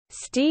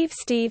Steve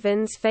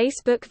Stevens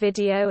Facebook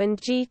video and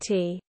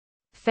GT.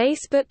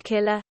 Facebook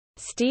killer.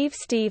 Steve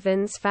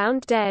Stevens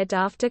found dead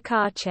after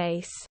car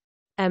chase.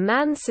 A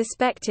man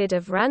suspected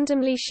of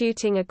randomly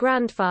shooting a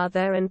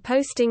grandfather and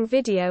posting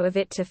video of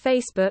it to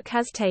Facebook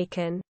has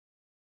taken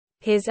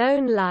his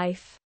own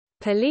life.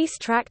 Police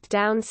tracked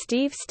down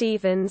Steve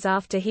Stevens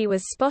after he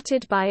was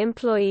spotted by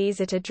employees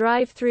at a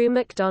drive-through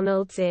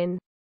McDonald's in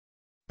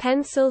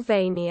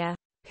Pennsylvania,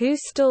 who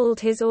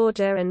stalled his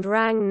order and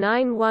rang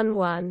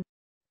 911.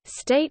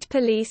 State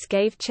police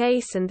gave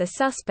chase and the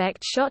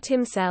suspect shot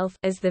himself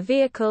as the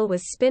vehicle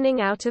was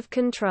spinning out of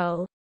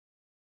control.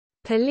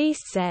 Police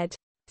said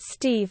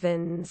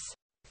Stevens,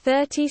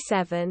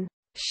 37,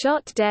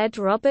 shot dead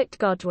Robert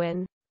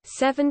Godwin,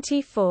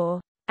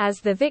 74, as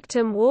the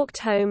victim walked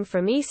home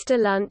from Easter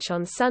lunch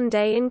on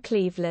Sunday in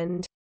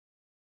Cleveland.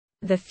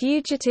 The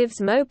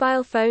fugitive's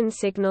mobile phone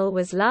signal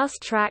was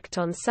last tracked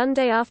on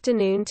Sunday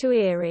afternoon to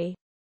Erie,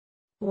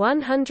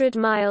 100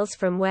 miles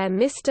from where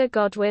Mr.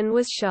 Godwin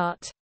was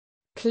shot.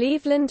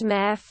 Cleveland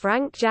Mayor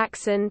Frank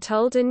Jackson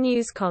told a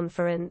news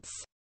conference,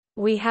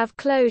 "We have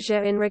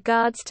closure in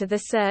regards to the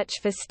search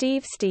for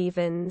Steve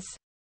Stevens."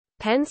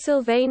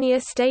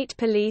 Pennsylvania State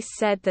Police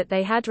said that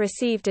they had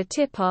received a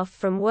tip-off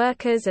from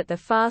workers at the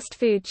fast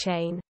food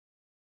chain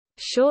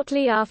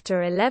shortly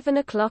after 11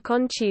 o'clock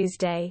on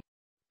Tuesday.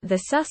 The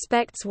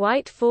suspect's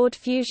white Ford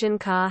Fusion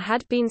car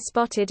had been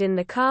spotted in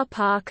the car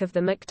park of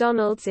the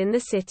McDonald's in the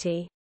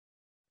city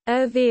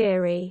of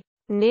Erie,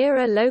 near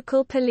a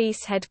local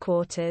police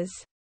headquarters.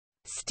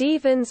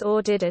 Stevens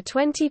ordered a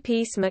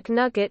 20-piece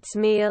McNuggets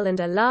meal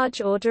and a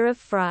large order of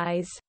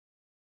fries,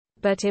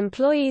 but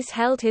employees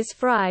held his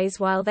fries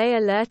while they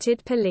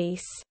alerted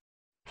police.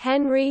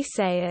 Henry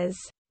Sayers,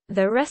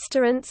 the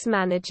restaurant's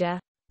manager,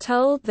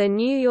 told the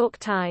New York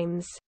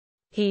Times,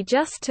 "He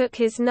just took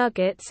his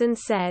nuggets and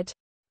said,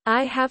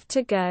 'I have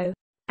to go,'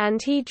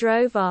 and he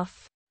drove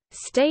off."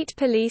 State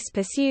police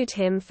pursued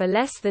him for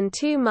less than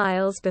 2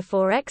 miles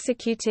before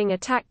executing a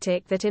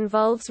tactic that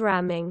involves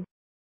ramming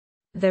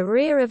the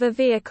rear of a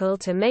vehicle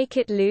to make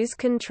it lose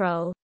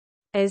control.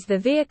 As the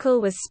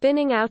vehicle was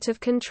spinning out of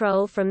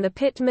control from the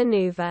pit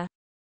maneuver,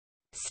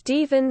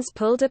 Stevens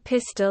pulled a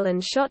pistol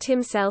and shot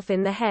himself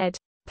in the head,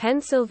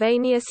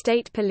 Pennsylvania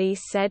State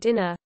Police said in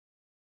a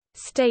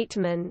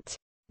statement.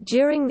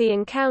 During the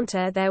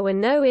encounter there were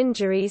no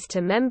injuries to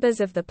members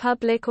of the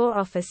public or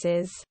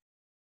officers,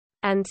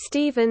 and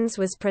Stevens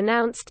was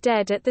pronounced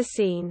dead at the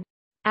scene,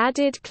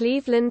 added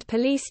Cleveland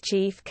Police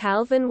Chief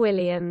Calvin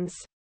Williams.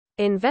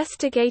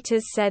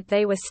 Investigators said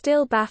they were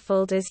still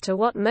baffled as to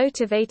what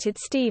motivated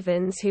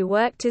Stevens, who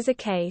worked as a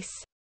case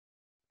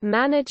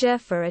manager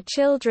for a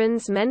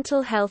children's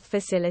mental health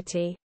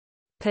facility.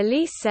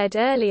 Police said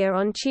earlier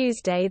on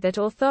Tuesday that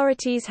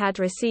authorities had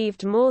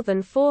received more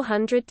than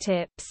 400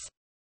 tips,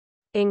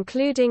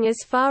 including as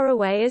far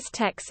away as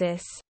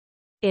Texas.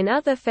 In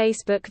other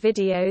Facebook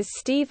videos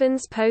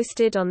Stevens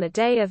posted on the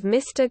day of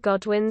Mr.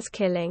 Godwin's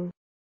killing,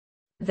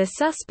 the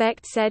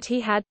suspect said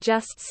he had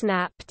just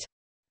snapped,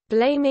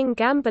 blaming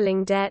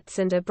gambling debts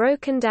and a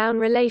broken-down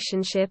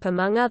relationship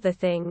among other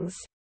things.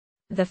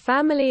 The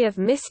family of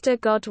Mr.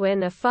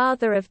 Godwin, a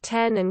father of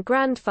 10 and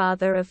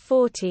grandfather of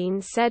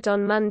 14, said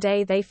on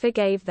Monday they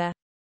forgave the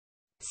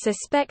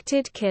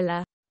suspected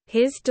killer.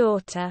 His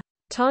daughter,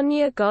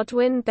 Tonya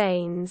Godwin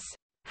Baines,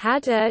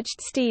 had urged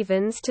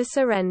Stevens to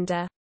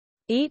surrender.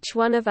 "Each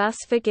one of us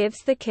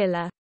forgives the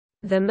killer.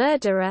 The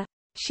murderer,"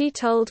 she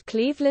told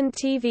Cleveland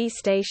TV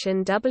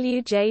station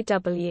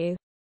WJW.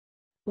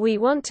 "We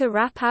want to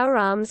wrap our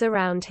arms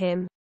around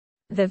him."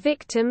 The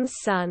victim's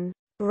son,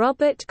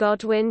 Robert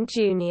Godwin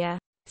Jr.,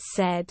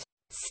 said,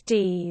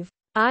 "Steve,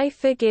 I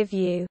forgive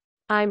you.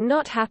 I'm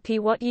not happy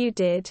what you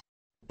did,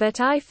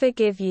 but I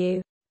forgive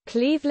you."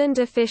 Cleveland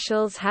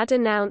officials had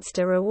announced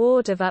a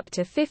reward of up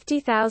to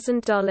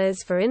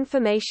 $50,000 for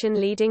information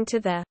leading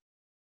to the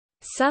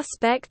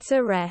suspect's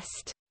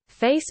arrest.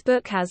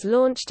 Facebook has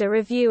launched a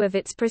review of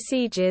its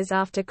procedures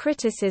after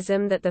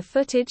criticism that the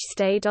footage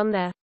stayed on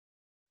their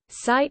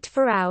site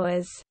for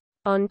hours.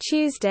 On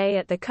Tuesday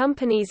at the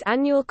company's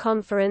annual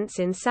conference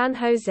in San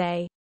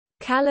Jose,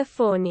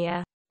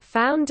 California,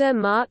 founder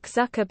Mark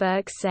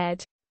Zuckerberg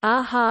said,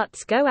 "Our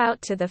hearts go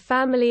out to the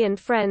family and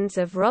friends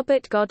of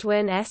Robert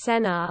Godwin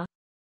Sr.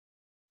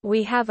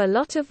 We have a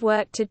lot of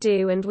work to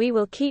do and we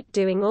will keep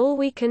doing all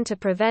we can to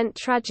prevent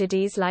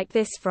tragedies like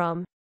this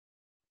from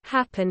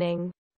happening."